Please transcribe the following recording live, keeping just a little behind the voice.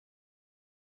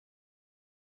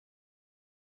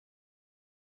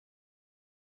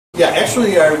Yeah,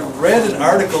 actually I read an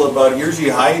article about Jiří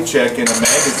Hájíček in a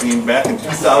magazine back in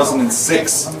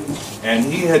 2006, and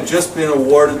he had just been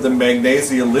awarded the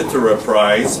Magnesia Litera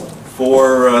prize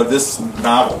for this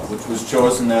novel, which was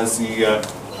chosen as the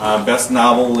best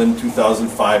novel in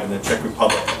 2005 in the Czech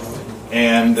Republic.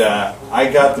 And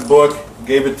I got the book,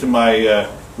 gave it to my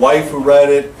wife who read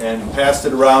it, and passed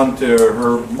it around to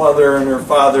her mother and her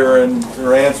father, and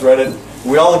her aunts read it.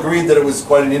 We all agreed that it was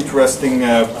quite an interesting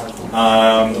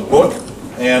book,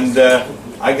 and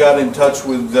I got in touch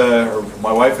with, or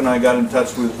my wife and I got in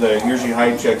touch with Jiří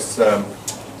Hájíček's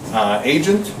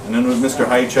agent, and then with Mr.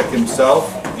 Hájíček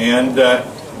himself, and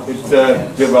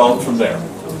it developed from there.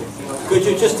 Could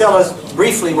you just tell us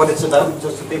briefly what it's about,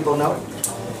 just so people know?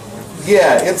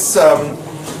 Yeah, it's,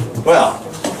 well,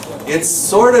 it's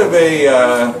sort of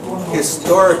a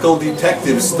historical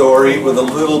detective story with a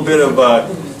little bit of a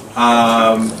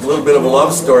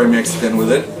love story mixed in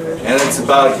with it, and it's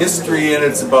about history and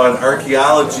it's about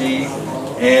archaeology,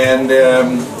 and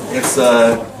it's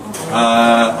a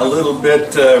little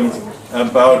bit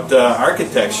about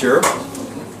architecture,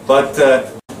 but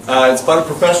it's about a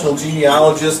professional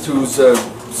genealogist who's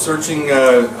searching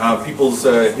people's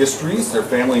histories, their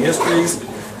family histories,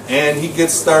 and he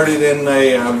gets started in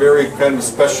a very kind of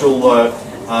special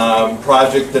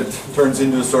project that turns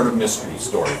into a sort of mystery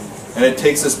story. And it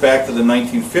takes us back to the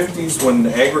 1950s when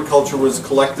agriculture was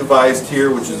collectivized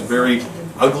here, which is a very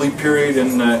ugly period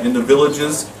in the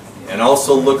villages, and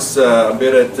also looks a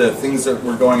bit at things that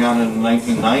were going on in the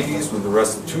 1990s with the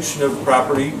restitution of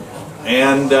property,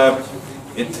 and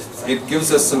it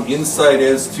gives us some insight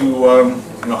as to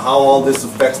you know, how all this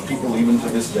affects people even to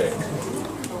this day.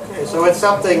 Okay, so it's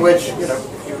something which, you know,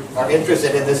 you are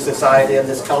interested in this society and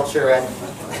this culture and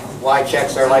why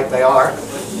Czechs are like they are.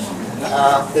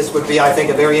 This would be, I think,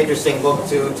 a very interesting book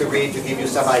to read, to give you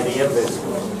some idea of this.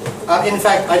 In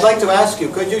fact, I'd like to ask you,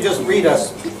 could you just read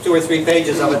us 2 or 3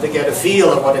 pages of it to get a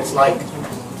feel of what it's like?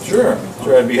 Sure,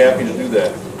 I'd be happy to do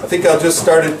that. I think I'll just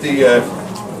start at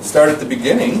the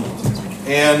beginning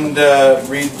and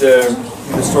read the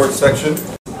short section.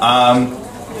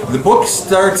 The book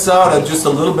starts out at just a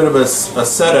little bit of a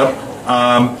setup.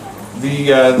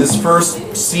 This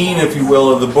first scene, if you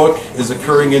will, of the book is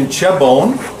occurring in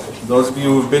Chebon. Those of you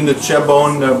who have been to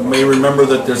Chebon may remember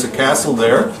that there's a castle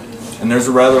there, and there's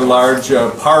a rather large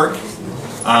park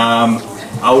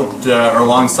out or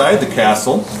alongside the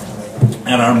castle.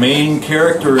 And our main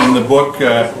character in the book,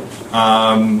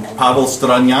 Pavel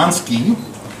Straniansky,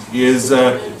 is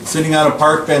sitting on a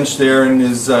park bench there and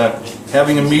is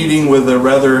having a meeting with a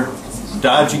rather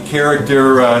dodgy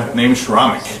character named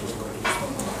Šrámek.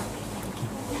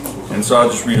 And so I'll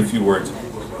just read a few words.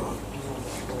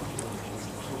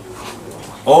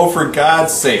 Oh, for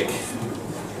God's sake,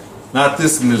 not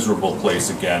this miserable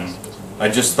place again, I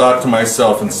just thought to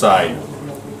myself inside.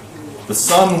 The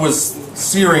sun was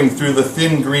searing through the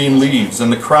thin green leaves,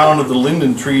 and the crown of the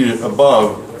linden tree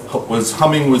above was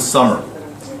humming with summer.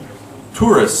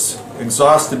 Tourists,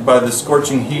 exhausted by the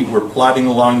scorching heat, were plodding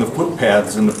along the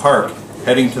footpaths in the park,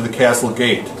 heading to the castle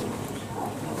gate.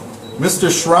 Mr.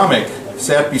 Šrámek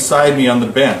sat beside me on the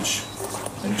bench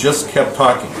and just kept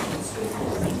talking.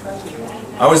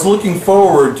 I was looking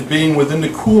forward to being within the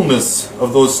coolness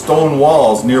of those stone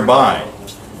walls nearby,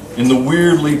 in the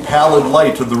weirdly pallid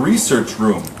light of the research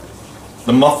room,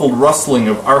 the muffled rustling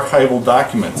of archival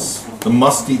documents, the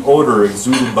musty odor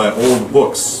exuded by old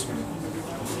books.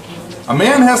 A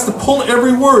man has to pull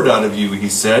every word out of you, he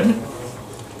said.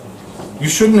 You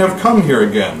shouldn't have come here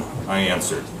again, I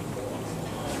answered.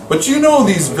 But you know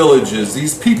these villages,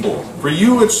 these people. For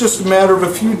you, it's just a matter of a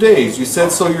few days. You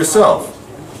said so yourself.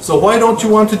 So why don't you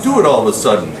want to do it all of a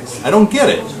sudden? I don't get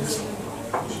it.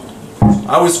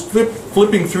 I was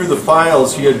flipping through the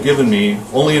files he had given me,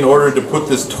 only in order to put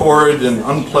this torrid and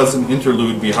unpleasant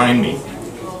interlude behind me.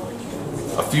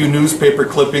 A few newspaper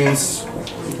clippings,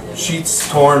 sheets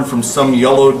torn from some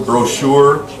yellowed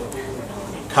brochure,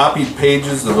 copied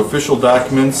pages of official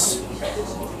documents.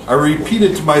 I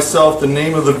repeated to myself the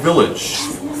name of the village,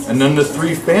 and then the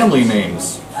 3 family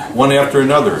names, one after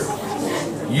another.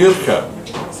 Jirka,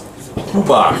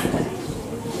 Kubach,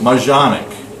 Majanek.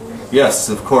 Yes,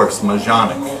 of course,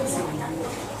 Majanek.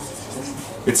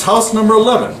 It's house number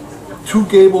 11,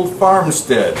 2-gabled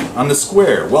farmstead on the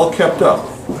square, well kept up.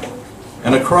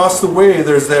 And across the way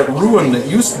there's that ruin that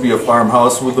used to be a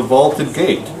farmhouse with a vaulted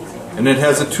gate, and it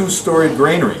has a 2-story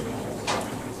granary.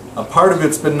 A part of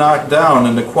it's been knocked down,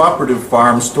 and the cooperative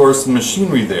farm stores some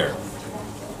machinery there.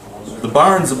 The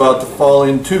barn's about to fall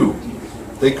in too.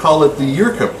 They call it the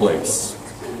Jirka place.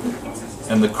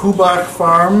 And the Kubach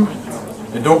farm,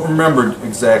 I don't remember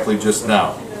exactly just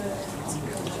now.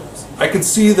 I can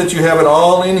see that you have it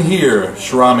all in here,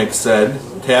 Shramik said,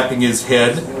 tapping his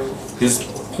head, his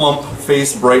plump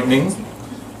face brightening.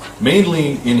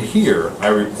 Mainly in here, I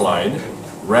replied,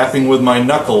 rapping with my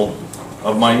knuckle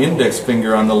of my index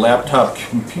finger on the laptop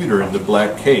computer in the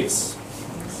black case.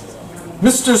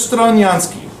 Mr.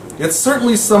 Straniansky, it's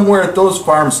certainly somewhere at those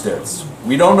farmsteads.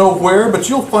 We don't know where, but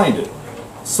you'll find it.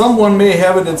 Someone may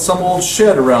have it in some old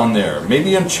shed around there,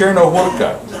 maybe in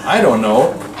Chernohorka. I don't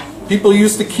know. People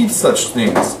used to keep such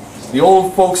things. The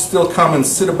old folks still come and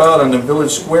sit about on the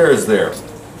village squares there.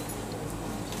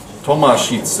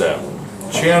 Tomashitsa,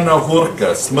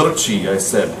 Chernohorka, Smirchi, I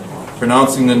said,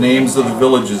 pronouncing the names of the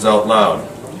villages out loud.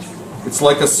 It's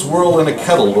like a swirl in a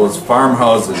kettle, those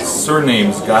farmhouses,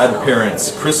 surnames,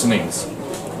 godparents, christenings.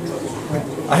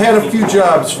 I had a few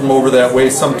jobs from over that way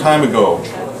some time ago.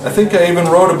 I think I even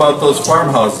wrote about those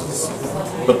farmhouses.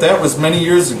 But that was many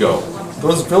years ago.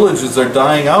 Those villages are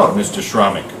dying out, Mr.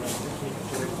 Shramik.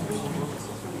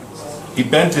 He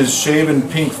bent his shaven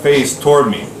pink face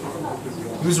toward me.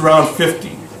 He was around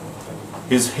 50.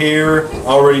 His hair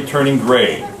already turning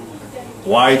gray.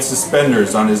 Wide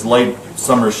suspenders on his light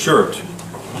summer shirt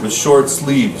with short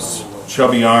sleeves,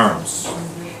 chubby arms.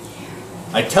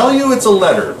 I tell you, it's a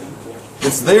letter.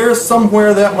 It's there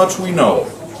somewhere, that much we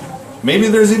know. Maybe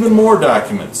there's even more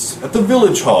documents. At the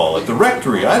village hall, at the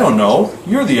rectory, I don't know.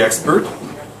 You're the expert.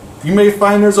 You may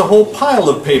find there's a whole pile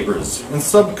of papers in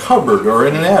some cupboard or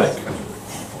in an attic.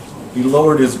 He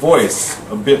lowered his voice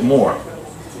a bit more.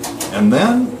 And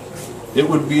then it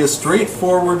would be a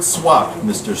straightforward swap,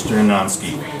 Mr.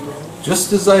 Sternansky.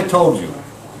 Just as I told you.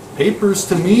 Papers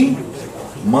to me,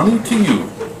 money to you.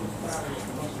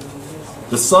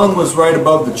 The sun was right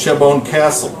above the Chebon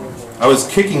castle. I was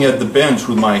kicking at the bench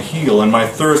with my heel, and my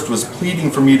thirst was pleading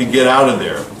for me to get out of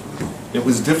there. It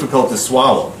was difficult to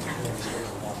swallow.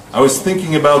 I was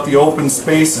thinking about the open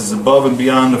spaces above and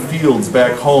beyond the fields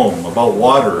back home, about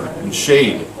water and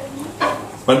shade.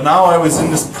 But now I was in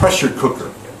this pressure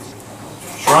cooker.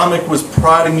 Shramik was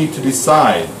prodding me to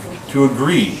decide, to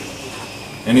agree,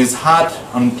 and his hot,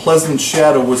 unpleasant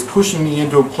shadow was pushing me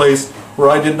into a place where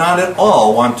I did not at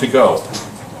all want to go.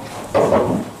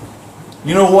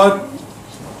 You know what?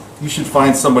 You should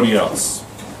find somebody else.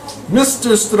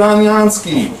 Mr.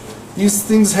 Straniansky, these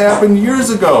things happened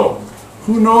years ago.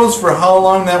 Who knows for how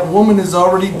long that woman is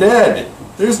already dead?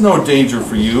 There's no danger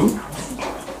for you.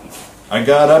 I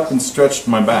got up and stretched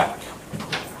my back.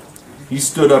 He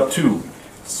stood up too,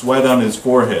 sweat on his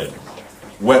forehead,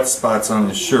 wet spots on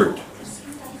his shirt.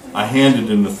 I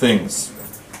handed him the things.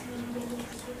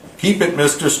 Keep it,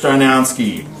 Mr.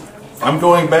 Straniansky. I'm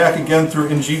going back again through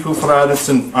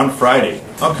Injihufraditz on Friday.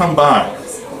 I'll come by.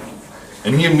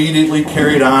 And he immediately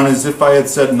carried on as if I had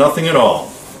said nothing at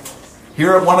all.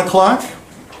 Here at 1 o'clock?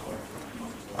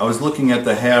 I was looking at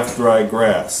the half-dry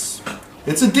grass.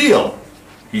 It's a deal,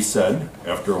 he said,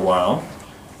 after a while.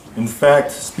 In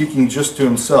fact, speaking just to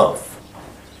himself.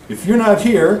 If you're not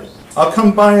here, I'll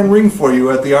come by and ring for you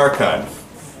at the archive.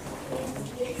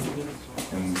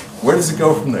 And where does it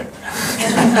go from there?